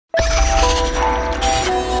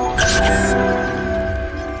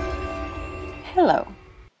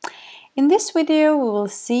this video, we will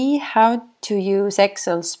see how to use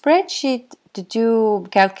Excel spreadsheet to do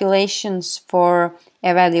calculations for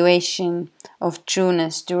evaluation of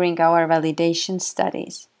trueness during our validation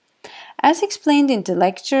studies. As explained in the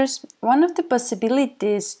lectures, one of the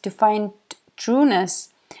possibilities to find trueness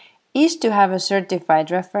is to have a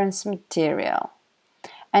certified reference material.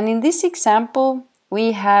 And in this example,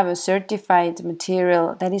 we have a certified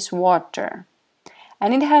material that is water.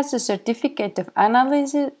 And it has a certificate of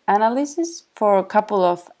analysis for a couple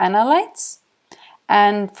of analytes.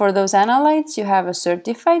 And for those analytes, you have a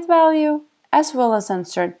certified value as well as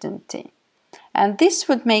uncertainty. And this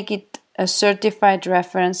would make it a certified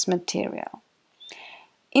reference material.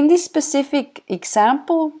 In this specific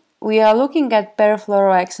example, we are looking at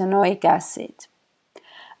perfluoroxanoic acid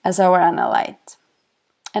as our analyte.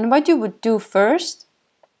 And what you would do first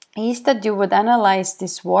is that you would analyze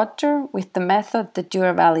this water with the method that you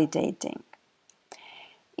are validating.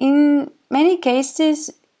 In many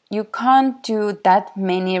cases, you can't do that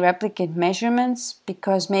many replicate measurements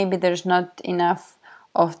because maybe there's not enough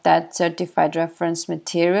of that certified reference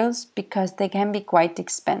materials because they can be quite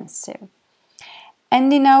expensive.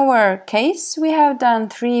 And in our case, we have done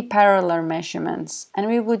 3 parallel measurements, and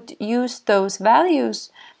we would use those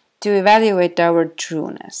values to evaluate our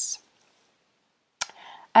trueness.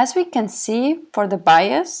 As we can see, for the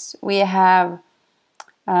bias, we have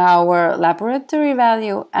our laboratory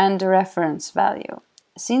value and the reference value.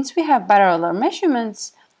 Since we have parallel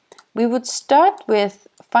measurements, we would start with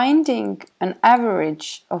finding an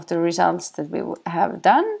average of the results that we have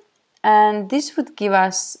done, and this would give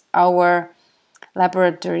us our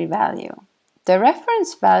laboratory value. The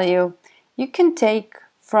reference value you can take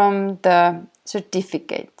from the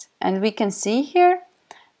certificate, and we can see here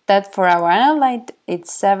that for our analyte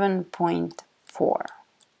it's 7.4.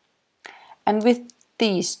 And with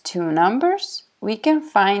these 2 numbers, we can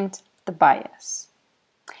find the bias.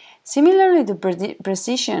 Similarly to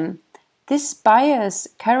precision, this bias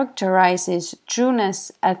characterizes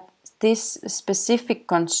trueness at this specific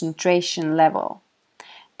concentration level.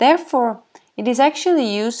 Therefore, it is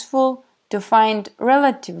actually useful to find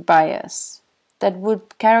relative bias that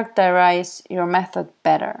would characterize your method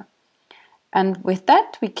better. And with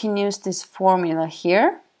that, we can use this formula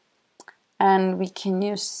here, and we can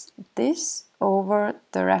use this over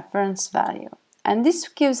the reference value. And this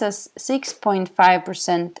gives us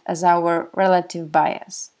 6.5% as our relative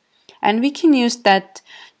bias. And we can use that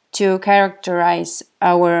to characterize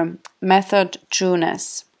our method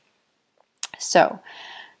trueness. So,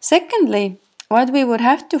 secondly, what we would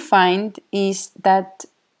have to find is that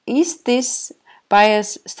is this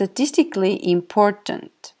bias statistically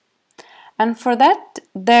important? And for that,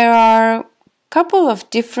 there are a couple of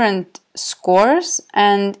different scores,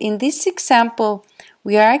 and in this example,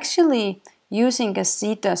 we are actually using a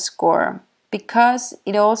zeta score because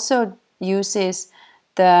it also uses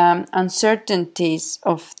the uncertainties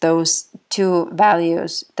of those 2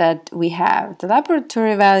 values that we have, the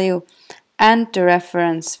laboratory value and the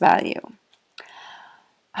reference value.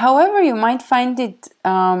 However, you might find it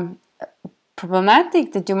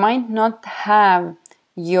problematic that you might not have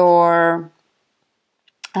your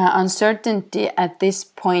uncertainty at this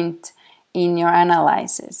point in your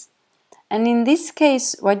analysis. And in this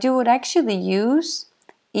case, what you would actually use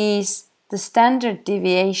is the standard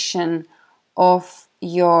deviation of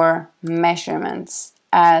your measurements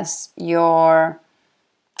as your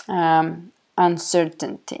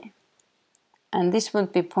uncertainty. And this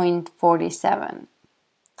would be 0.47.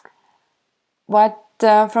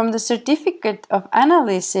 From the certificate of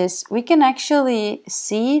analysis, we can actually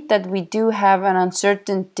see that we do have an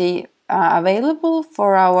uncertainty available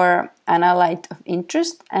for our analyte of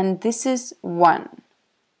interest, and this is 1.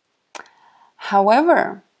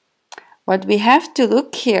 However, what we have to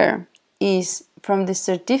look here is from the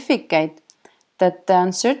certificate that the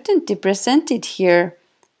uncertainty presented here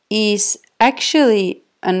is actually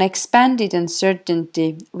an expanded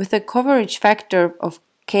uncertainty with a coverage factor of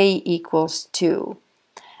k equals 2.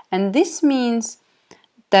 And this means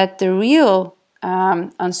that the real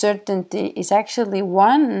uncertainty is actually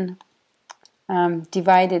 1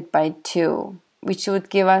 divided by 2, which would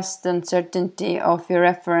give us the uncertainty of your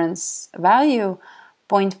reference value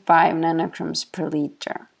 0.5 nanograms per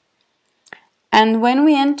liter. And when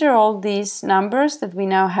we enter all these numbers that we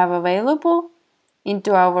now have available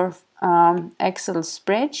into our Excel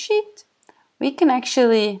spreadsheet, we can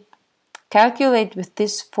actually calculate with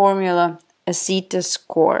this formula a zeta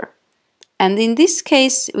score. And in this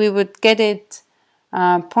case, we would get it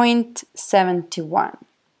 0.71.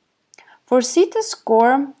 For zeta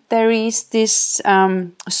score, there is this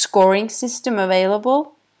scoring system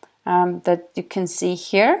available that you can see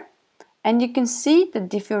here. And you can see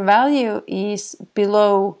that if your value is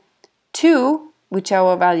below 2, which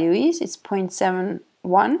our value is, it's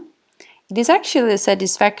 0.71, it is actually a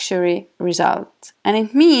satisfactory result. And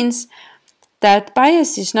it means that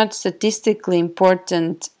bias is not statistically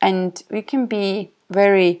important and we can be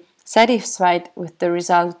very satisfied with the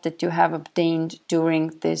result that you have obtained during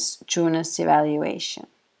this Trueness evaluation.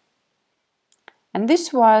 And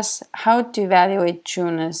this was how to evaluate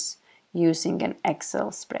Trueness using an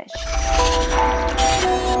Excel spreadsheet.